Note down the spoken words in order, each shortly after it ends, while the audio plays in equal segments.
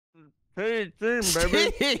Hey, team,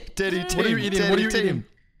 baby. Titty team. What are you eating? What are you eating?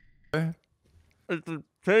 It's a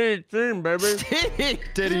hey, team, baby.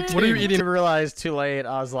 Titty team. What are you eating? I realized too late.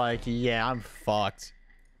 I was like, yeah, I'm fucked.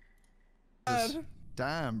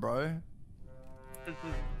 Damn, bro. It's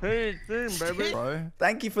a hey, team, baby. Bro.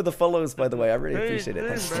 Thank you for the follows, by the way. I really Hey, appreciate it. team,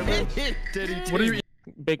 Thanks so baby. much. Titty team. What are you eating?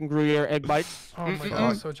 Bacon Gruyere egg bites. Oh my god,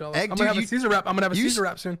 I'm so jealous. Egg, I'm dude, gonna have you- a Caesar wrap. I'm gonna have a you Caesar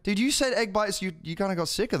wrap soon. Dude, you said egg bites. You kind of got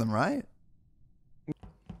sick of them, right?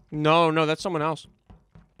 No, that's someone else.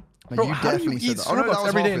 No, Bro, how do you eat that. Oh, no, that Starbucks was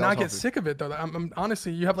every day Hafu, and that not was get Hafu. sick of it though? I'm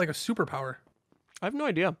honestly, you have like a superpower. I have no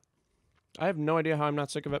idea. I have no idea how I'm not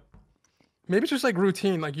sick of it. Maybe it's just like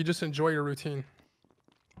routine. Like you just enjoy your routine.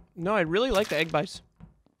 No, I really like the egg bites.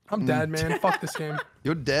 I'm dead, man. Fuck this game.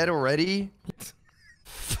 You're dead already?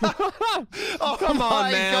 Oh Come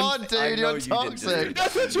on, man. God, I dude, know you're you didn't just do toxic.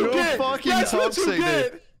 That's what you You're get. fucking That's what you toxic,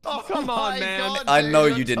 get. dude. Oh Come on, my man. God, I dude, know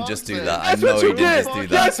you're you didn't just do toxic. that. I That's know what you you didn't get. just do that.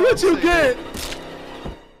 That's what you get.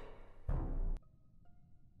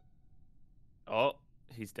 Oh,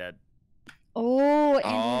 he's dead. Oh, and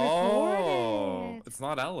Oh, recorded. it's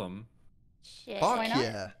not Ellum. Shit. Fuck Why not?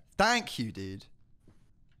 yeah. Thank you, dude.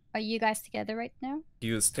 Are you guys together right now?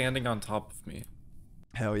 He was standing on top of me.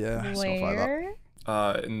 Hell yeah. Stuff like that.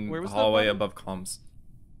 Where? In Where the was that hallway button? above comms.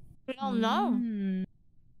 Oh no. Hmm.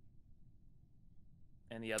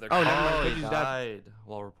 Any other? Oh, never comments? mind. he Koji's dead. died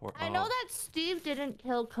while reporting. I know that Steve didn't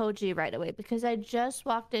kill Koji right away because I just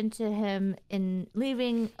walked into him in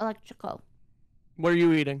leaving electrical. What are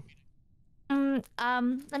you eating?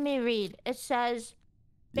 Let me read. It says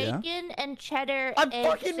Yeah? bacon and cheddar. I'm egg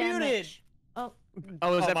fucking sandwich.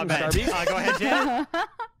 Oh, is that my from bad. Starbucks? Go ahead, Jen.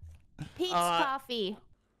 Pete's coffee.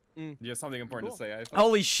 You have something important to say, Aipha?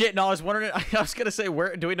 Holy shit! No, I was wondering. I was gonna say,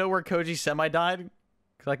 where do we know where Koji semi died?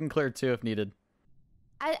 Because I can clear it too if needed.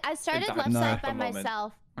 I started died left No. side at by the moment.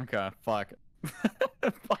 myself. Okay, fuck.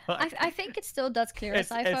 I think it still does clear us,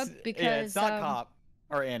 Aipha, because yeah, it's not cop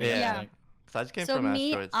or Annie. Yeah. Yeah. I think. So I just came so from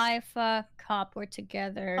me, asteroids. Aipha, Cop were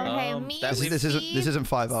together. Okay, me. that This isn't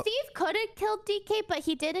 5 up. Steve could have killed DK, but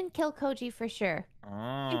he didn't kill Koji for sure.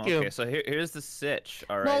 Oh, Thank you. okay, so here's the sitch.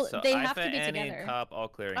 All right, Well, so they Aipha, have to be Annie, together. and Cop all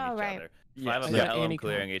clearing Oh, each right. other. Yeah. Five of Yeah. Ellum Annie,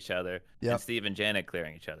 clearing each other, Yep. and Steve and Janet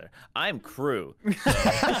clearing each other. I'm crew. So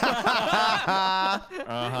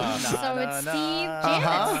it's Steve,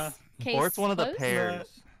 Janet's case Or it's one of the closed.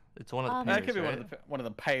 pairs. It's one of the Um, pairs. That could be right? one of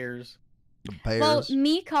the pairs. The Well, bears.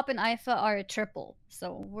 me, Cop, and Aipha are a triple,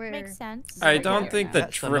 so we're. Makes sense. I Right don't here. think the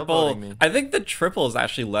That's the no triple. voting me. I think the triple is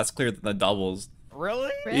actually less clear than the doubles.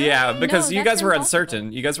 Really? Yeah, because No, you that's guys were impossible.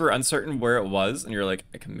 uncertain. You guys were uncertain where it was, and you're like,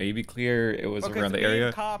 I can maybe clear. It was around the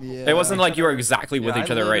area. Yeah. It wasn't like you were exactly with Yeah, each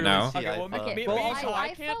I other right literally now. see Okay, well, Aipha. me- Well, me- I- I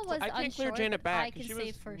Aipha can't, was I can't clear unsure, Janet but I back. can She say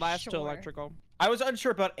was for last to sure. electrical. I was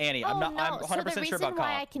unsure about Annie. I'm Oh not. no! I'm 100% so the sure reason about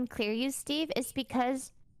why I Cop. can clear you, Steve, is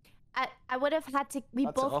because I would have had to. We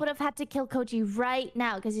That's both all. would have had to kill Koji right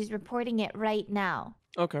now because he's reporting it right now.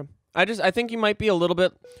 Okay. I think you might be a little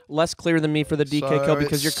bit less clear than me for the DK So kill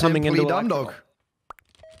because it's you're coming into simply electrical. Dumbdog.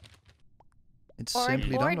 It's Or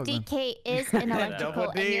simply Dumbdog. then. DK is in electrical Double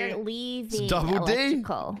and D. you're leaving Double D.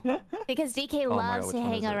 electrical because DK Oh my God, loves which to one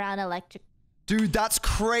hang is it? around electric. Dude, that's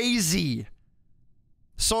crazy.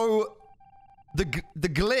 So the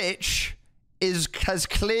glitch has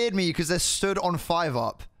cleared me because they stood on 5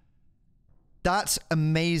 up. That's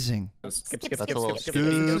amazing. Skip, Skip, skip, a little skip, skip. skip,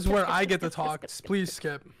 This skip. is where I get to talk. Please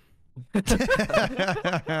skip.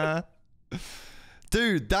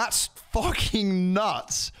 Dude, that's fucking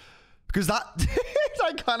nuts. Because that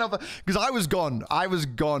because I was gone. I was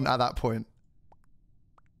gone at that point.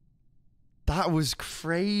 That was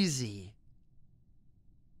crazy.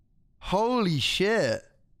 Holy shit.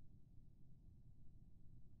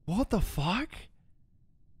 What the fuck?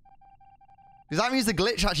 Because that means the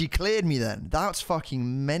glitch actually cleared me then. That's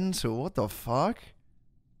fucking mental. What the fuck?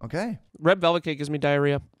 Okay. Red velvet cake gives me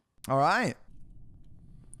diarrhea. All right.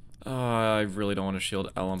 I really don't want to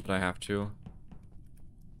shield Ellum, but I have to.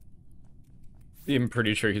 I'm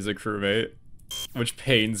pretty sure he's a crewmate, which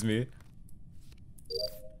pains me.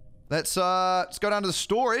 Let's go down to the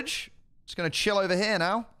storage. Just gonna chill over here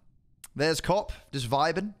now. There's Cop, just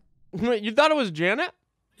vibing. Wait, you thought it was Janet?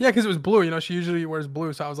 Yeah, because it was blue. You know, she usually wears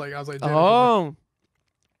blue, so I was like, Janet, Oh.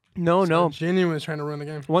 No, no. Genuine was trying to ruin the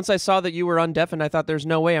game. Once I saw that you were undeafened, I thought there's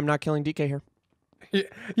no way I'm not killing DK here.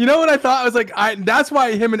 You know what I thought? I was like, that's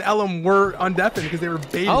why him and Ellum were undeafened because they were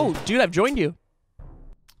baiting. Oh, dude, I've joined you.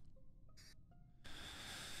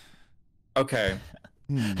 Okay.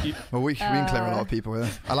 Well, we can clear a lot of people here.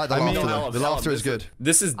 I like the I mean, laughter. Ellum, The laughter is good.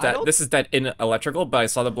 This is dead in electrical, but I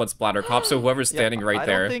saw the blood splatter cop. So whoever's standing right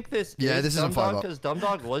there. I don't think this this isn't 5 up. because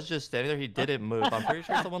Dumbdog was just standing there. He didn't move. I'm pretty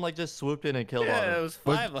sure someone like just swooped in and killed on Yeah, him. it was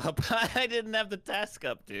 5 up. I didn't have the task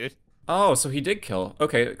up, dude. Oh, so he did kill.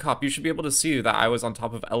 Okay, cop, you should be able to see that I was on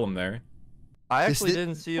top of Ellum there. I actually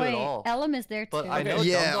didn't see you Wait, at all. Ellum is there too. But I know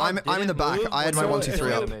Yeah, Dumbdog I'm in the didn't back. move I had my when 1, was 2, in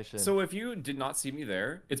 3 up. animation. So if you did not see me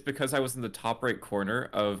there, it's because I was in the top right corner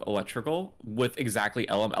of electrical with exactly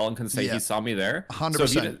Ellum. Ellum can say Yeah. he saw me there.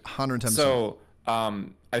 100%. 110%. So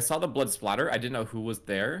I saw the blood splatter. I didn't know who was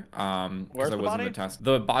there. Where's I the wasn't body? the task.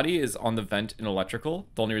 The body is on the vent in electrical.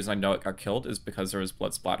 The only reason I know it got killed is because there was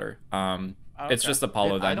blood splatter. It's just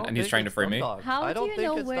Apollo I then, don't and he's think trying to it's frame me. Dumbdog. How I do don't you think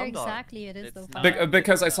know it's where Dumbdog. exactly it is It's though? not.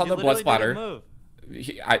 Because I saw You the blood literally didn't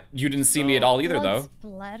splatter. move. You didn't see me at all either, Blood though.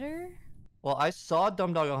 splatter? Well, I saw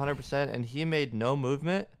Dumbdog 100%, and he made no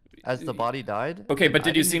movement as the body died. Okay, but I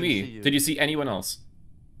did you didn't see even me? you. Did you see anyone else?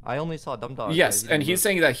 I only saw Dumbdog. Yes, yeah, and didn't he's move.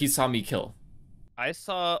 saying that he saw me kill. I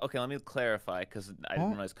saw. Okay, let me clarify because I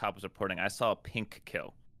didn't realize cop was reporting. I saw a pink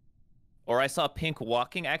kill, or I saw pink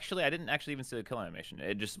walking. Actually, I didn't actually even see the kill animation.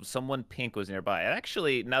 It just someone pink was nearby. And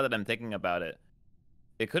actually, now that I'm thinking about it,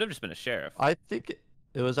 it could have just been a sheriff. I think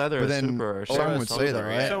it was either But a then super or a someone sheriff. would say that,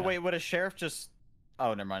 right? So wait, would a sheriff just?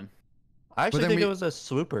 Oh, never mind. I actually then think we- it was a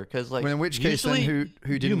swooper, because like. Well, in which case, then usually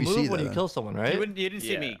who didn't you we move see when there? you kill someone, right? You didn't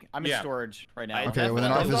see Yeah. me. I'm in Yeah. storage right now. I Okay, well,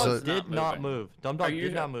 then definitely Aipha's was a- Dumbdog did not moving. move. Dumbdog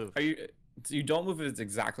did not move. You don't move if it's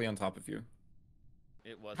exactly on top of you.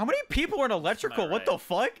 It was. How many people were in electrical? What the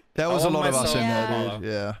fuck? There was a All lot of us myself. in Yeah. there, dude.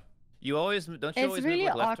 Yeah. You always don't you It's always really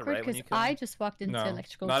move like left to awkward right when because you kill? I just walked into No,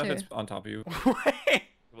 electrical not too. if it's on top of you. Wait.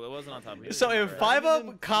 Well, it wasn't on top of you. So if Right. 5 Even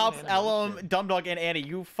up, cops, in Ellum, animation. Dumbdog, and Annie,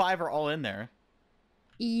 you 5 are all in there.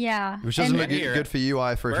 Yeah. Which doesn't and- look good for you,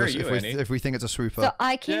 Aipha, Where are if, you, we, Annie? if we think it's a swooper. So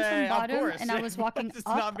I came Yeah, from of bottom course. and I was walking It's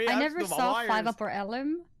up. not me, I I'm never still saw wires. 5 up or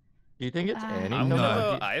Ellum. Do you think it's Annie? I'm No.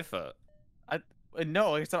 gonna go Aipha.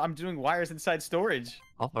 No, like I said, I'm doing wires inside storage.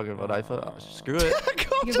 I'll fucking vote Aipha. Screw it.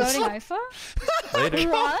 You're voting Aipha? Later.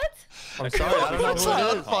 What? I'm sorry, I don't know who it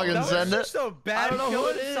is. Fucking That send was it. just a bad don't know who kill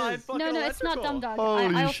it inside is. fucking No, it's not electrical. Dumbdog.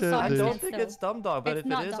 Holy I also shit, saw I him dude. don't stand think still. it's Dumbdog, but It's if it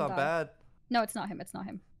not is, I'm Dumbdog. bad. No, it's not him. It's not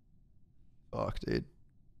him. Fuck, dude.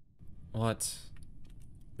 What?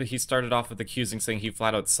 But he started off with accusing, saying he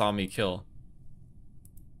flat out saw me kill.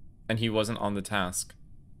 And he wasn't on the task.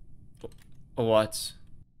 What?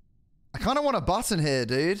 I kind of want a button here,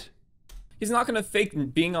 dude. He's not gonna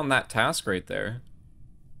fake being on that task right there.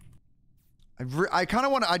 I kind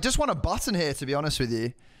of want. I just want a button here, to be honest with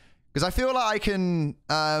you, because I feel like I can.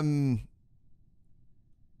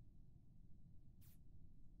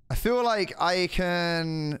 I feel like I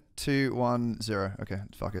can. 2, 1, 0. Okay,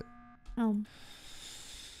 fuck it.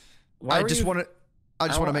 Why I were just you- want to. I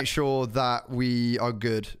just want to make sure that we are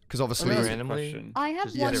good, because obviously. Let me ask you a randomly- question. I have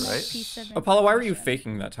Just one get it more right. piece of Apollo, why were you information.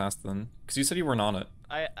 faking that task then? Because you said you weren't on it.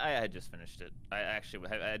 I had just finished it. I actually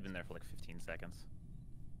I had been there for like 15 seconds,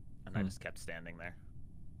 and I just kept standing there.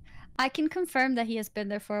 I can confirm that he has been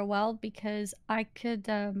there for a while because I could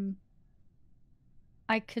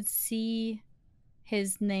see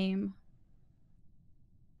his name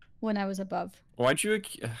when I was above. Why'd you?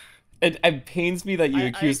 It pains me that you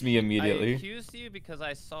accused me I immediately. accused you because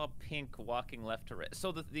I saw pink walking left to right.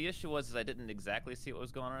 So the issue was is I didn't exactly see what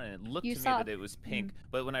was going on, and it looked You to me saw- that it was pink.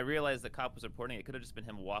 But when I realized the cop was reporting, it could have just been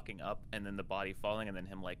him walking up and then the body falling, and then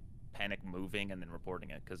him like panic moving and then reporting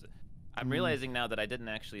it. Because I'm realizing now that I didn't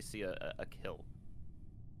actually see a kill.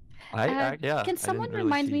 Yeah. I Can didn't someone really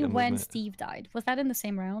remind see me a when movement. Steve died? Was that in the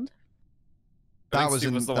same round? I That think was Steve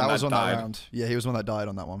in. was the That one was that on that died. round. Yeah, he was the one that died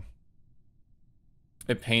on that one.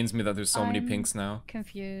 It pains me that there's so many I'm pinks now.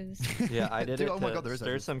 Confused. Yeah, I did Dude, it oh my to God, there is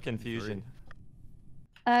stir actually some confusion.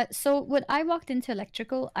 So when I walked into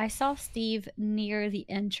electrical, I saw Steve near the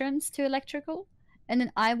entrance to electrical, and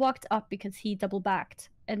then I walked up because he double backed,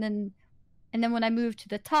 and then when I moved to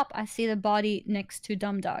the top, I see the body next to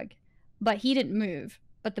Dumbdog, but he didn't move,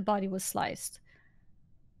 but the body was sliced.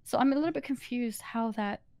 So I'm a little bit confused how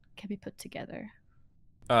that can be put together.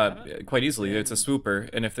 Quite easily. It's a swooper,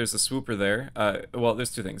 and if there's a swooper there, well,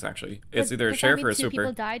 there's two things actually. It's But either a does that sheriff mean or a two people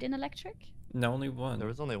swooper. died in electric? No, only one. There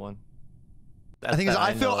was only one. I think.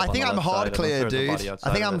 I feel. I think I'm hard clear, dude.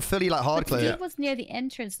 I think I'm fully like hard But clear. Steve was near the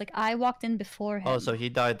entrance. Like I walked in before him. Oh, so he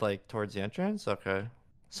died like towards the entrance? Okay.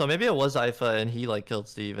 So maybe it was Aipha and he like killed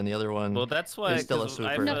Steve, and the other one Well, that's why. is still a 'cause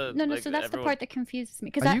swooper. I've, No. like, So that's the everyone- part that confuses me.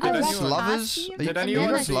 Because Are you I guys walked past lovers? Steve, Are you and then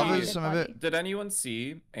anyone I saw lovers? the I'm a bit- body. Did anyone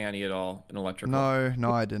see Annie at all in electrical?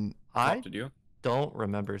 No, I didn't. I Did you? don't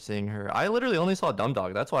remember seeing her. I literally only saw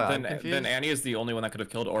Dumbdog. That's why I'm confused. Then Annie is the only one that could have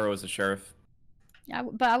killed Oro as a sheriff. Yeah,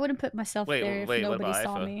 but I wouldn't put myself Wait, there if what nobody about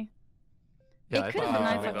saw Aipha? me. Yeah, It could I have been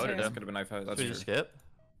thought- we Aipha voted too. him. Could have been Aipha. That's Should you true. skip?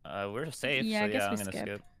 We're safe, Yeah, so I guess yeah, we I'm gonna skip.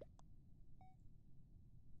 skip.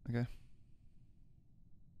 Okay.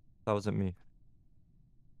 That wasn't me.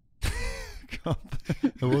 God,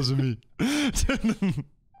 it wasn't me.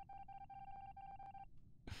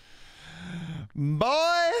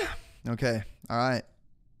 Boy. Okay. All right.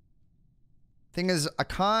 Thing is, I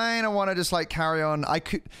kind of want to just like carry on. I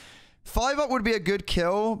could 5-up would be a good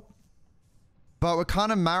kill, but we're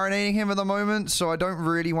kind of marinating him at the moment, so I don't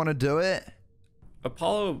really want to do it.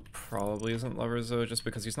 Apollo probably isn't lovers though, just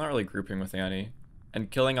because he's not really grouping with Annie, and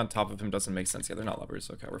killing on top of him doesn't make sense. Yeah, they're not lovers.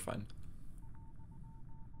 Okay, we're fine.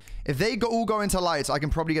 If they all go into lights, I can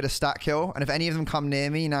probably get a stat kill, and if any of them come near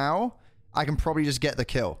me now, I can probably just get the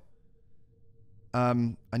kill.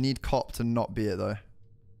 I need Cop to not be it though.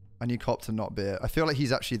 I need Cop to not be it. I feel like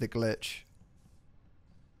he's actually the glitch.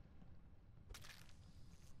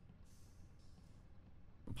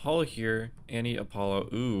 Apollo here, Annie, Apollo.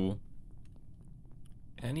 Ooh.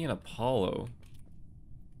 Annie and Apollo.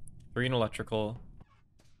 3 in electrical.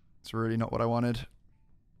 It's really not what I wanted.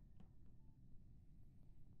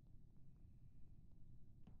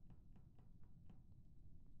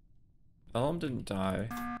 Ellum didn't die.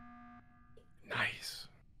 Nice.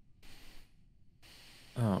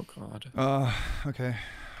 Oh god. Okay.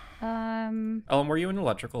 Ellum, were you in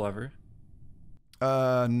electrical ever?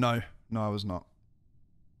 No, I was not.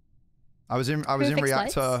 I was in Perfect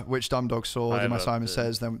reactor, lights? which Dumbdog saw. Did my Five-up Simon did.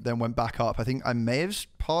 Says, then went back up. I think I may have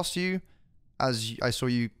passed you, as I saw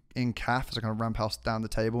you in CAF as I kind of ran past down the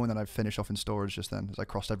table, and then I finished off in storage just then as I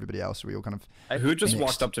crossed everybody else. So we all kind of. Who just mixed.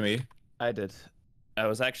 walked up to me? I did. I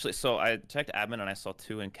was actually, so I checked admin and I saw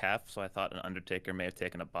 2 in CAF, so I thought an Undertaker may have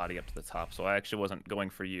taken a body up to the top. So I actually wasn't going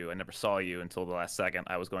for you. I never saw you until the last second.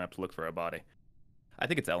 I was going up to look for a body. I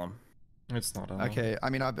think it's Ellum. It's not Ellum. Okay, I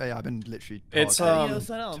mean I've been literally. It's,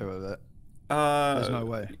 partaking two of it. There's no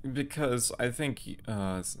way. Because I think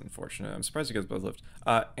it's unfortunate. I'm surprised you guys both lived.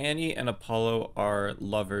 Annie and Apollo are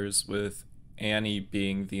lovers, with Annie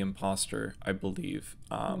being the imposter, I believe.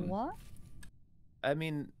 What? I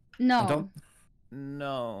mean, No.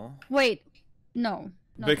 no. Wait. No.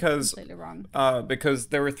 No, Because- completely wrong. Because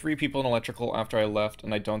there were 3 people in electrical after I left,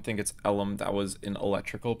 and I don't think it's Ellum that was in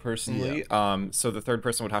electrical personally. So the third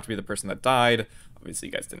person would have to be the person that died. Obviously,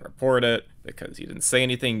 you guys didn't report it because you didn't say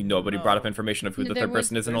anything. Nobody brought up information of who the There third was-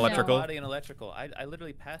 person is in there's no electrical. Body in electrical. I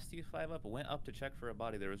literally passed you 5-up, went up to check for a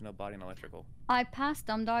body. There was no body in electrical. I passed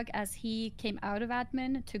Dumbdog as he came out of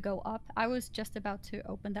admin to go up. I was just about to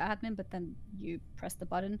open the admin, but then you pressed the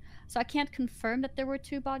button. So I can't confirm that there were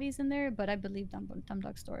 2 bodies in there, but I believe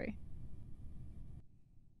Dumbdog's story.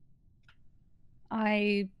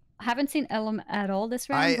 I haven't seen Ellum at all this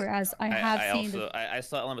round, whereas I have seen. I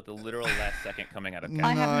saw Ellum at the literal last second coming out of CAF.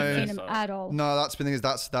 I haven't No. seen him at all. No, that's the thing is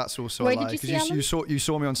that's also Wait, a lie did you because see you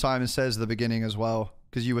saw me on Simon Says at the beginning as well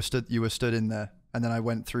because you were stood in there, and then I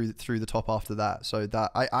went through the top after that. So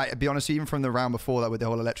that I be honest, even from the round before that with the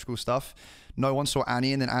whole electrical stuff, no one saw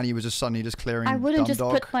Annie, and then Annie was just suddenly just clearing. I wouldn't just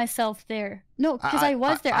Dumbdog. put myself there. No, because I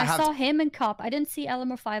was there. I have saw to- him and Cop. I didn't see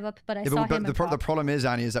Ellum or 5-up, but I Yeah, saw but him the and Cop. problem is,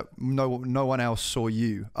 Annie, is that no one else saw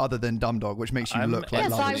you other than Dumbdog, which makes you look like Yeah,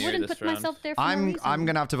 so I lovers. wouldn't this put round. myself there for no reason. I'm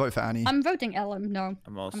gonna have to vote for Annie. I'm voting Ellum. No,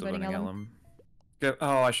 I'm also voting voting Ellum. Ellum.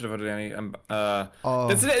 Oh, I should have voted Annie. Oh.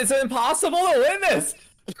 It's impossible to win this.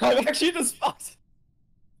 I'm actually just fucked.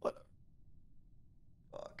 Fuck.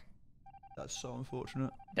 That's so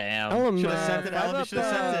unfortunate. Damn. Ellum, Should have sent it, Ellum. You should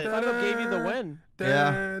have sent it. 5-up gave you the win.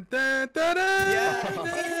 Yeah.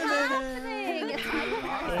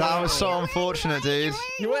 That was so unfortunate, dude.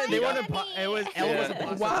 You went. They went. It was Ellum was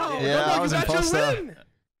imposter. Wow. Yeah, Dumbdog, I was is that your imposter. win?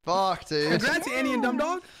 Fuck, dude. Congrats, Annie and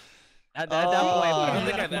Dumbdog. At that point, I don't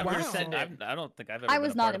think I've Wow. ever sent it. I don't think I've ever. I been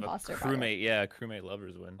was a not part of a imposter, by the way. crewmate. Yeah, crewmate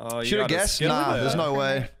lovers win. Oh, you Should have gotta guessed. skip Nah, that. there's no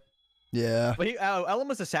way. Yeah. But Ellum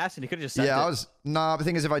was assassin. He could have just sent it. Yeah, I was. Nah, the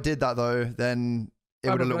thing is, if I did that though, then it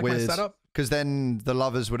would have looked weird. Because then the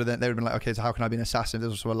lovers would have been like, okay, so how can I be an assassin if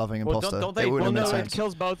this was a loving Well, imposter? don't they- It wouldn't well, have made no, sense. It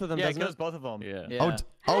kills both of them. Yeah, it doesn't kills both of them. Yeah. Yeah.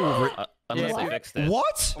 Unless they What? fixed it.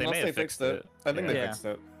 What? They Unless may they have fixed it. I think they Yeah. fixed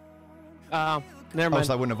it. Never Oh, mind.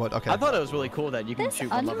 so I wouldn't have voted. Okay. I thought it was really cool that you can This shoot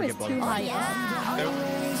one under lover and is get both. too high up.